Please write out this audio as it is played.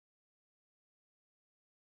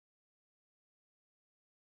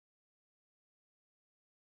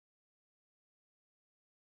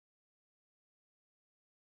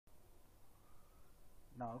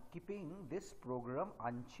Now, keeping this program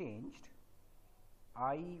unchanged,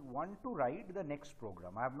 I want to write the next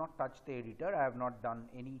program. I have not touched the editor. I have not done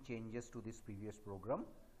any changes to this previous program.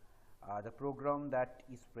 The program that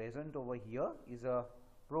is present over here is a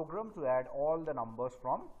program to add all the numbers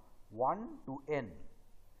from 1 to n.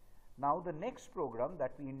 Now, the next program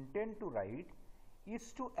that we intend to write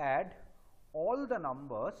is to add all the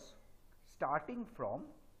numbers starting from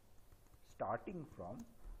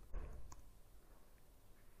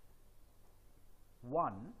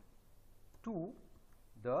 1 to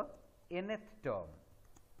the nth term.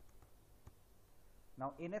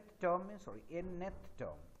 Now, nth term means, nth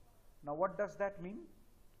term. Now, what does that mean?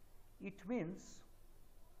 It means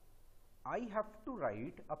I have to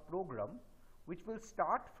write a program which will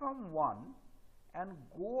start from 1 and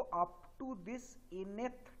go up to this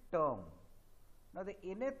nth term. Now, the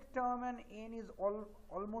nth term and n is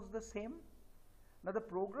almost the same. Now, the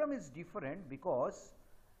program is different because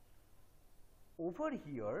over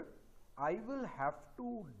here I will have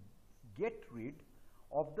to get rid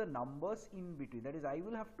of the numbers in between. That is, I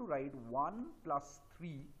will have to write 1 plus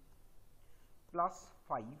 3 plus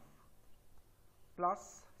 5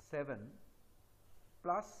 plus 7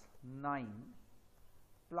 plus 9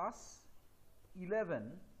 plus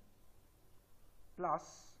 11 plus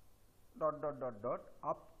dot dot dot dot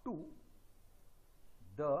up to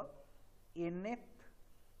the nth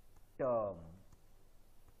term.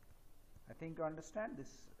 I think you understand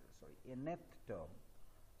this, nth term.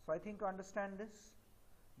 So, I think you understand this.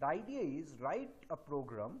 The idea is write a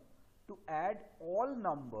program to add all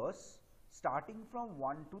numbers starting from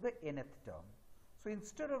 1 to the nth term. So,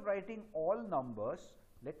 instead of writing all numbers,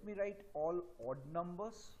 let me write all odd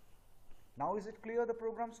numbers. Now, is it clear, the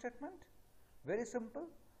program statement? Very simple.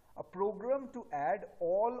 A program to add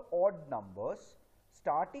all odd numbers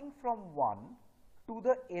starting from 1 to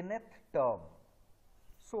the nth term.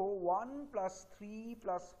 So, 1 plus 3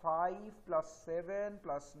 plus 5 plus 7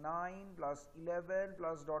 plus 9 plus 11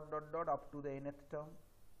 plus dot dot dot up to the nth term.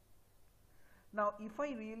 Now, if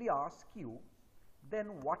I really ask you,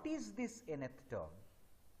 then what is this nth term?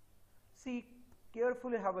 See,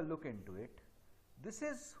 carefully have a look into it. This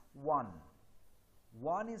is 1.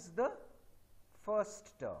 1 is the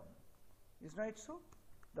first term, is not it so?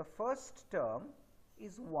 The first term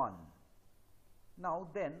is 1. Now,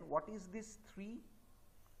 then what is this 3?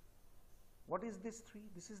 What is this 3?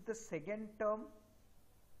 This is the second term.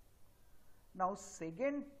 Now,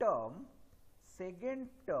 second term,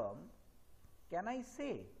 can I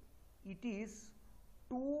say it is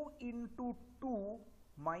 2 into 2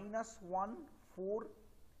 minus 1, 4,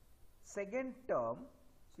 second term.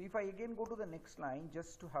 So, if I again go to the next line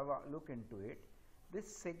just to have a look into it,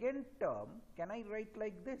 this second term, can I write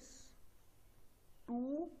like this?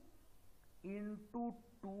 2 into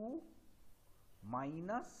 2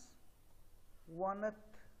 minus 1th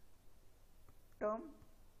term.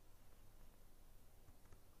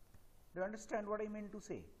 Do you understand what I meant to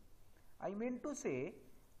say? I meant to say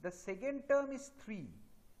the second term is 3.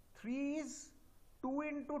 3 is 2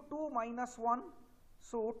 into 2 minus 1.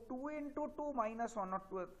 So, 2 into 2 minus 1, not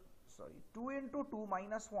 2, 2 into 2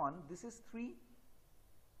 minus 1, this is 3.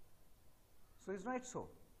 So, is not it so?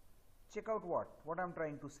 Check out what I am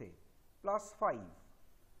trying to say. Plus 5.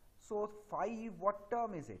 So, 5, what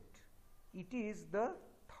term is it? It is the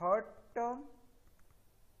third term.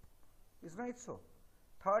 Is not it so?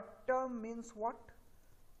 Third term means what?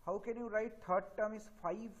 How can you write third term is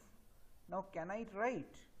 5? Now, can I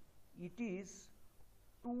write it is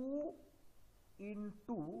 2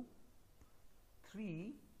 into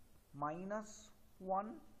 3 minus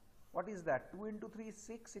 1. What is that? 2 into 3 is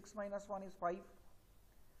 6, 6 minus 1 is 5.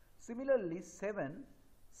 Similarly, 7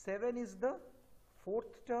 is the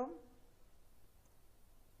fourth term.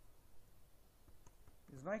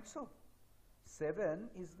 Is not so? 7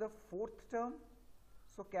 is the fourth term.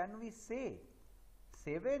 So, can we say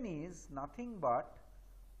 7 is nothing but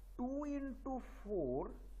 2 into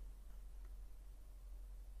 4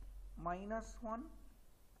 minus 1? It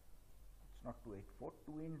is not 284,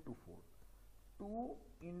 2 into 4.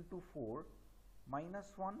 2 into 4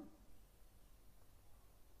 minus 1.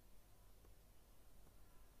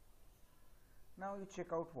 Now, you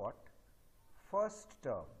check out what? First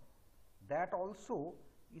term. That also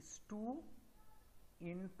is 2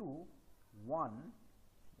 into 1,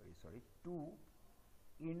 2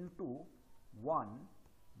 into 1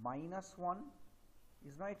 minus 1,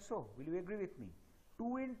 is not it so? Will you agree with me?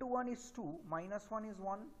 2 into 1 is 2, minus 1 is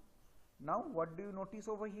 1. Now, what do you notice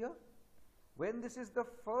over here? When this is the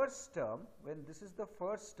first term,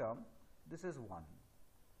 this is 1.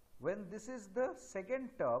 When this is the second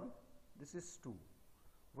term, this is 2.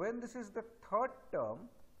 When this is the third term,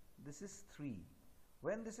 this is 3.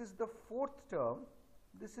 When this is the fourth term,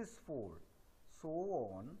 this is 4. So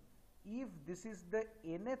on. If this is the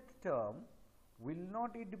nth term, will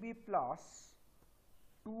not it be plus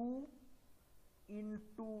 2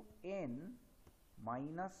 into n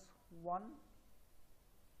minus 1?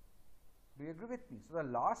 Do you agree with me? So the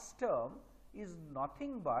last term is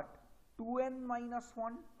nothing but 2n minus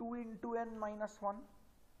 1, 2 into n minus 1.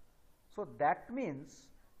 So that means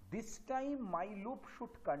this time my loop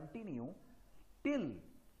should continue till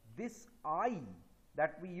this I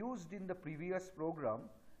that we used in the previous program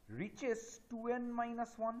reaches 2n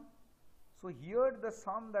minus 1. So here the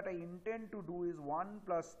sum that I intend to do is 1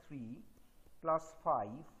 plus 3 plus 5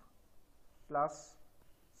 plus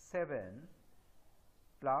 7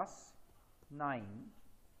 plus 9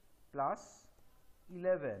 plus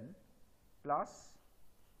 11 plus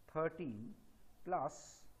 13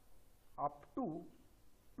 plus up to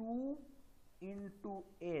 2 into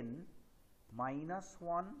n minus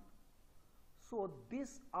 1. So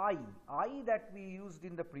this I that we used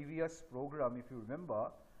in the previous program, if you remember,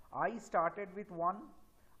 I started with 1,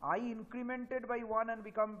 I incremented by 1 and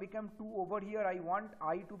became 2 over here. I want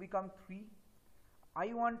I to become 3,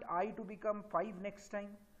 I want I to become 5 next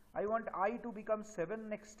time, I want I to become 7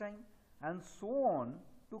 next time, and so on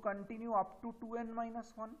to continue up to 2n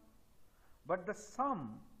minus 1. But the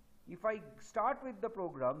sum, if I start with the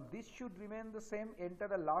program, this should remain the same, enter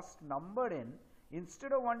the last number n.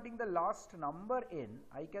 Instead of wanting the last number n,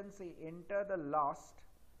 I can say enter the last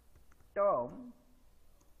term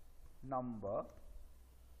number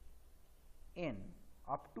n,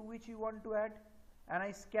 up to which you want to add, and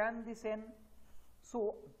I scan this n.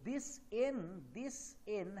 So this n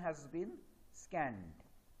has been scanned.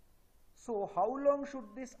 So how long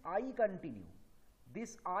should this I continue?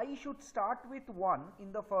 This I should start with 1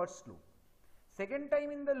 in the first loop. Second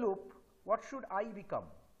time in the loop, what should I become?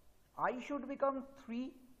 I should become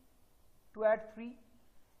 3 to add 3.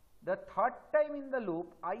 The third time in the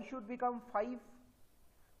loop, I should become 5.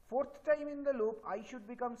 Fourth time in the loop, I should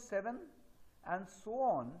become 7, and so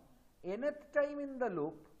on. Nth time in the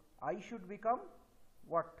loop, I should become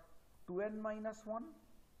what? 2n minus 1.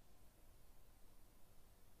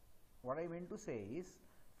 What I meant to say is,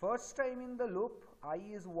 first time in the loop, I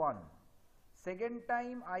is 1. Second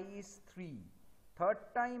time, I is 3. Third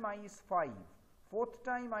time, I is 5. Fourth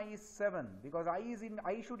time, I is 7, because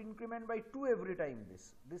I should increment by 2 every time.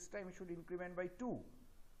 This time should increment by 2.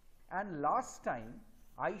 And last time,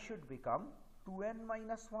 I should become 2n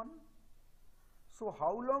minus 1. So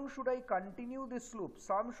how long should I continue this loop?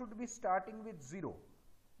 Sum should be starting with 0.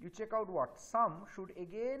 You check out what? Sum should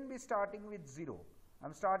again be starting with 0. I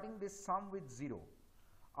am starting this sum with 0.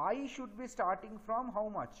 I should be starting from how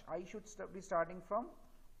much? I should be starting from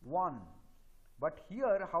 1. But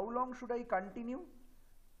here, how long should I continue?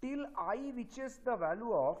 Till I reaches the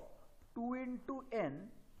value of 2 into n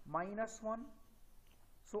minus 1.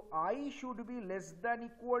 So I should be less than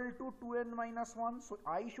equal to 2n minus 1. So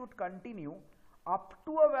I should continue up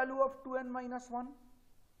to a value of 2n minus 1.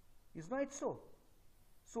 Is not it so?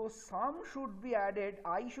 So sum should be added,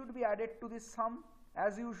 I should be added to this sum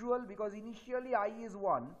as usual, because initially I is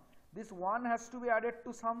 1. This 1 has to be added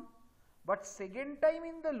to sum. But second time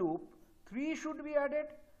in the loop, 3 should be added.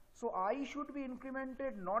 So I should be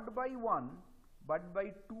incremented not by 1 but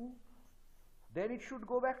by 2. Then it should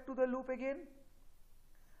go back to the loop again.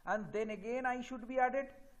 And then again I should be added.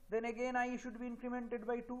 Then again I should be incremented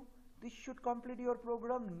by 2. This should complete your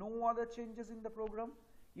program. No other changes in the program.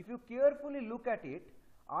 If you carefully look at it,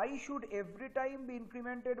 I should every time be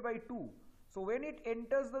incremented by 2. So when it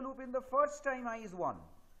enters the loop in the first time, I is 1.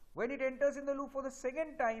 When it enters in the loop for the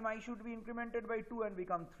second time, I should be incremented by 2 and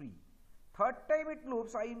become 3. Third time it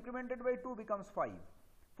loops, I incremented by 2 becomes 5.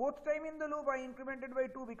 Fourth time in the loop, I incremented by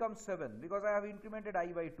 2 becomes 7, because I have incremented I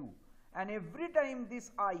by 2. And every time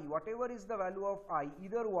this I, whatever is the value of I,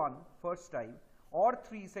 either 1 first time, or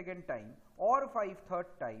 3 second time, or 5 third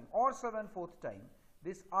time, or 7 fourth time,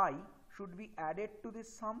 this I should be added to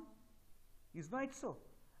this sum. Is not it so?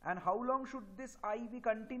 And how long should this I be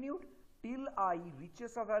continued? Till I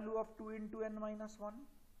reaches a value of 2 into n minus 1.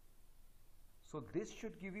 So this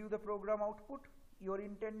should give you the program output, your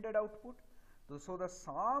intended output. So the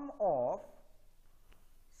sum of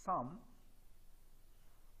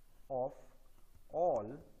all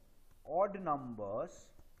odd numbers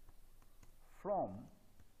from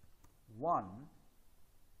 1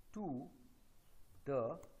 to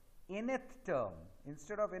the nth term,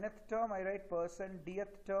 instead of nth term I write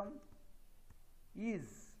 %dth term,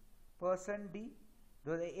 is %d.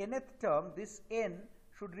 The nth term, this n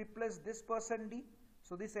should replace this %d.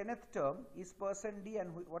 So this nth term is percent %d, and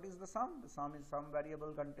what is the sum? The sum is some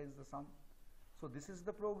variable contains the sum. So this is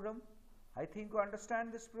the program. I think you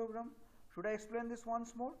understand this program. Should I explain this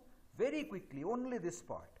once more? Very quickly, only this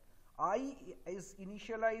part. I is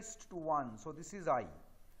initialized to 1, so this is I.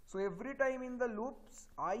 So every time in the loops,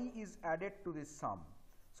 I is added to this sum.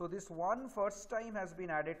 So this 1 first time has been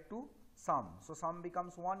added to sum. So sum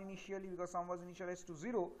becomes 1 initially because sum was initialized to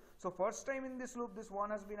 0. So first time in this loop, this 1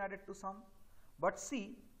 has been added to sum. But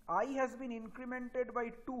see, I has been incremented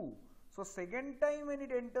by 2. So second time when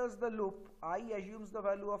it enters the loop, I assumes the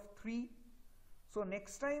value of 3. So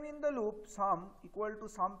next time in the loop, sum equal to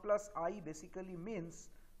sum plus I basically means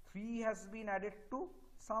 3 has been added to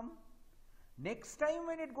sum. Next time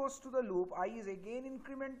when it goes to the loop, I is again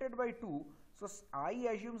incremented by 2. So I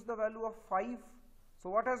assumes the value of 5. So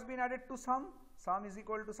what has been added to sum? Sum is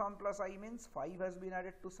equal to sum plus I means 5 has been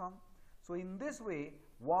added to sum. So in this way,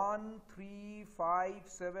 1, 3, 5,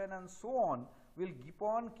 7 and so on will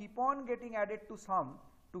keep on getting added to sum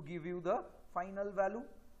to give you the final value.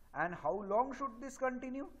 And how long should this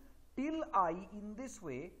continue? Till I in this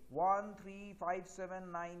way 1, 3, 5,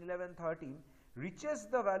 7, 9, 11, 13 reaches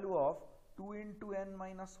the value of 2 into n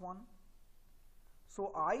minus 1.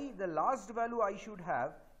 So I, the last value I should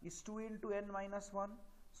have is 2 into n minus 1.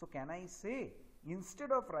 So can I say,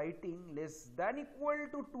 instead of writing less than equal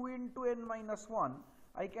to 2 into n minus 1,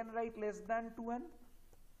 I can write less than 2n.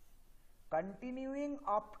 Continuing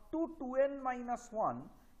up to 2n minus 1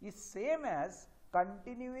 is same as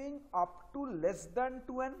continuing up to less than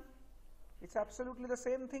 2n. It's absolutely the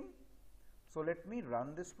same thing. So let me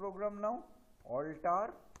run this program now. Alt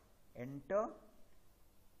R, enter,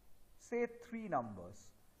 say 3 numbers.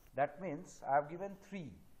 That means I have given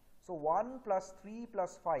 3. So 1 plus 3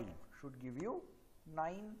 plus 5 should give you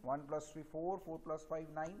 9. 1 plus 3, 4, 4 plus 5,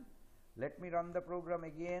 9. Let me run the program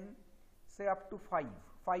again. Say up to 5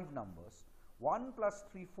 numbers. 1 plus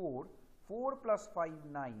 3, 4, 4 plus 5,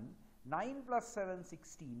 9, 9 plus 7,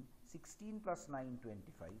 16, 16 plus 9,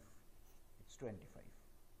 25. It's 25.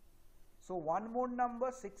 So one more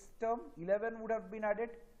number, 6th term, 11 would have been added.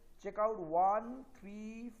 Check out 1,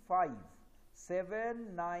 3, 5,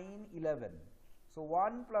 7, 9, 11. So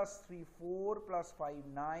 1 plus 3, 4 plus 5,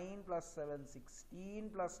 9 plus 7, 16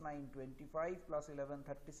 plus 9, 25 plus 11,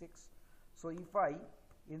 36. So if I,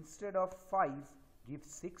 instead of 5, give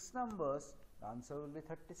 6 numbers, the answer will be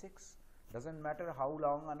 36. Doesn't matter how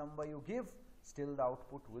long a number you give, still the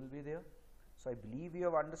output will be there. So I believe you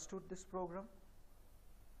have understood this program.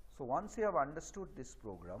 So once you have understood this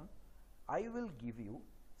program, I will give you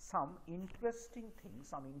some interesting things,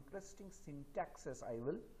 some interesting syntaxes I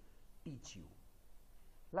will teach you.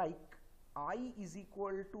 Like I is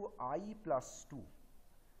equal to I plus 2.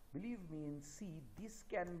 Believe me, in C, this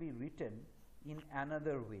can be written in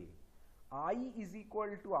another way. I is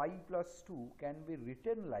equal to I plus 2 can be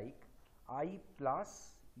written like I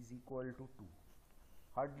plus is equal to 2.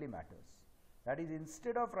 Hardly matters. That is,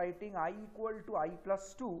 instead of writing I equal to I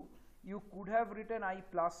plus 2, you could have written I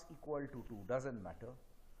plus equal to 2. Doesn't matter.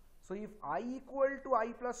 So if I equal to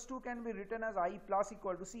I plus 2 can be written as I plus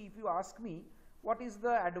equal to, see, if you ask me what is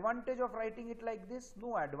the advantage of writing it like this,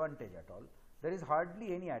 no advantage at all. There is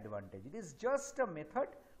hardly any advantage. It is just a method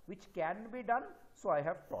which can be done, so I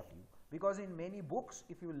have taught you. Because in many books,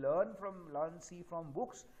 if you learn C from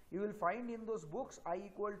books, you will find in those books I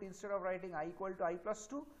equal to, instead of writing I equal to I plus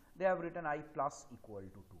 2, they have written I plus equal to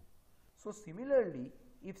 2. So similarly,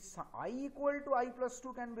 if I equal to I plus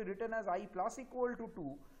 2 can be written as I plus equal to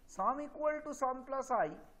 2, sum equal to sum plus I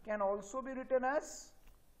can also be written as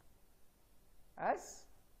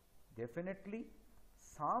definitely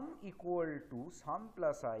sum equal to sum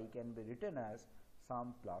plus I can be written as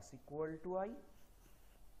sum plus equal to I.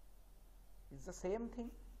 It's the same thing.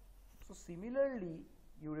 So similarly,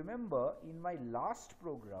 you remember in my last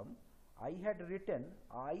program, I had written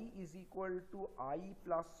I is equal to I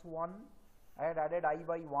plus 1. I had added I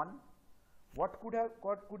by 1. What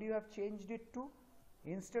could you have changed it to?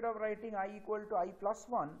 Instead of writing I equal to I plus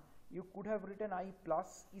 1, you could have written I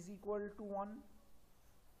plus is equal to 1.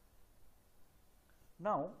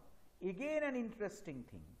 Now, again an interesting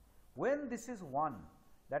thing. When this is 1,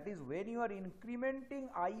 that is when you are incrementing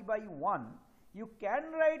I by 1, you can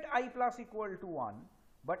write I plus equal to 1,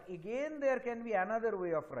 but again there can be another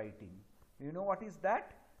way of writing. You know what is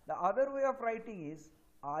that? The other way of writing is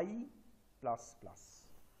I plus plus.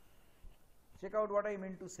 Check out what I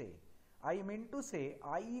meant to say. I meant to say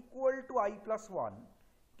I equal to I plus 1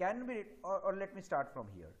 can be, or let me start from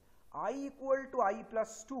here. I equal to I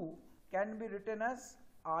plus 2 can be written as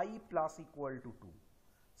I plus equal to 2.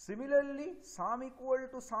 Similarly, sum equal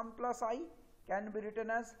to sum plus I can be written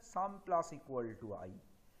as sum plus equal to I.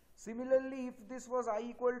 Similarly, if this was I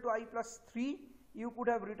equal to I plus 3, you could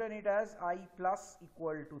have written it as I plus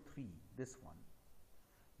equal to 3, this one.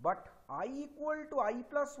 But I equal to I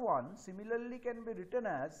plus 1 similarly can be written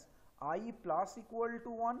as I plus equal to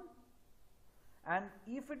 1, and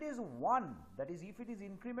if it is 1, that is if it is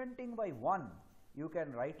incrementing by 1, you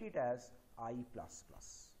can write it as I plus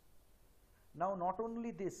plus. Now not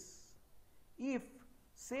only this, if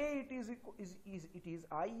say it is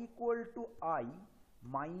I equal to I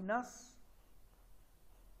minus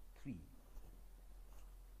 3,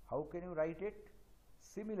 how can you write it?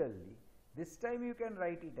 Similarly, this time you can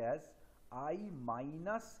write it as I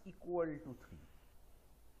minus equal to 3.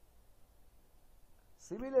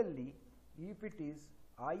 Similarly, if it is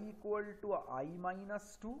I equal to I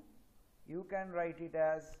minus 2, you can write it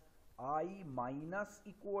as I minus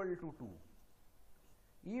equal to 2.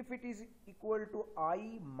 If it is equal to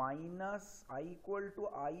I equal to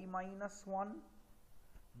I minus 1,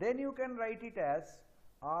 then you can write it as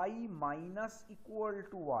I minus equal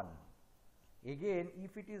to 1. Again,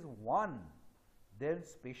 if it is 1, then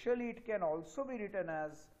specially it can also be written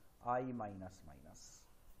as I minus minus.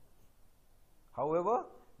 However,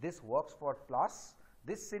 this works for plus,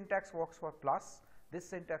 this syntax works for plus, this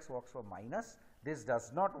syntax works for minus. This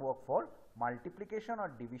does not work for multiplication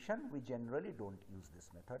or division. We generally don't use this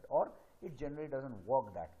method, or it generally doesn't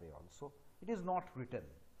work that way also. It is not written.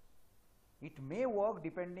 It may work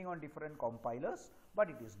depending on different compilers, but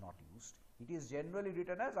it is not used. It is generally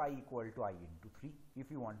written as I equal to I into 3 if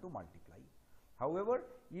you want to multiply. However,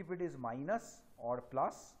 if it is minus or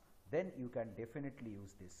plus, then you can definitely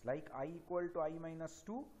use this. Like I equal to I minus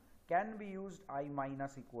 2 can be used I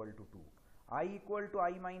minus equal to 2. I equal to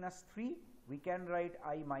I minus 3, we can write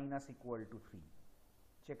I minus equal to 3.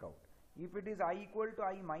 Check out. If it is I equal to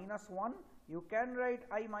I minus 1, you can write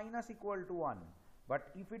I minus equal to 1. But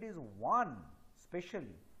if it is 1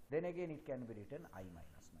 specially, then again it can be written I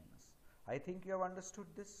minus minus. I think you have understood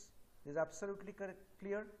this. This is absolutely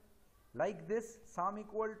clear. Like this, sum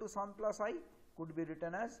equal to sum plus I could be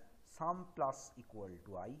written as sum plus equal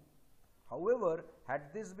to I. However,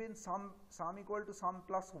 had this been sum equal to sum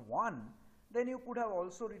plus 1, then you could have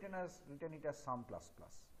also written it as sum plus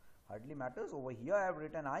plus. Hardly matters. Over here I have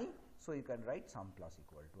written I, so you can write sum plus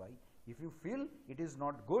equal to I. If you feel it is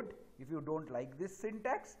not good, if you don't like this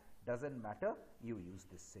syntax, doesn't matter, you use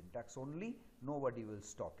this syntax only, nobody will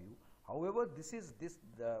stop you. However,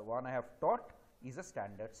 the one I have taught is a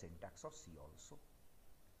standard syntax of C also.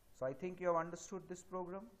 So I think you have understood this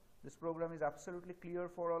program. This program is absolutely clear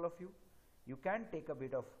for all of you. You can take a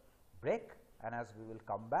bit of break, and as we will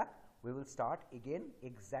come back, we will start again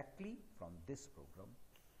exactly from this program.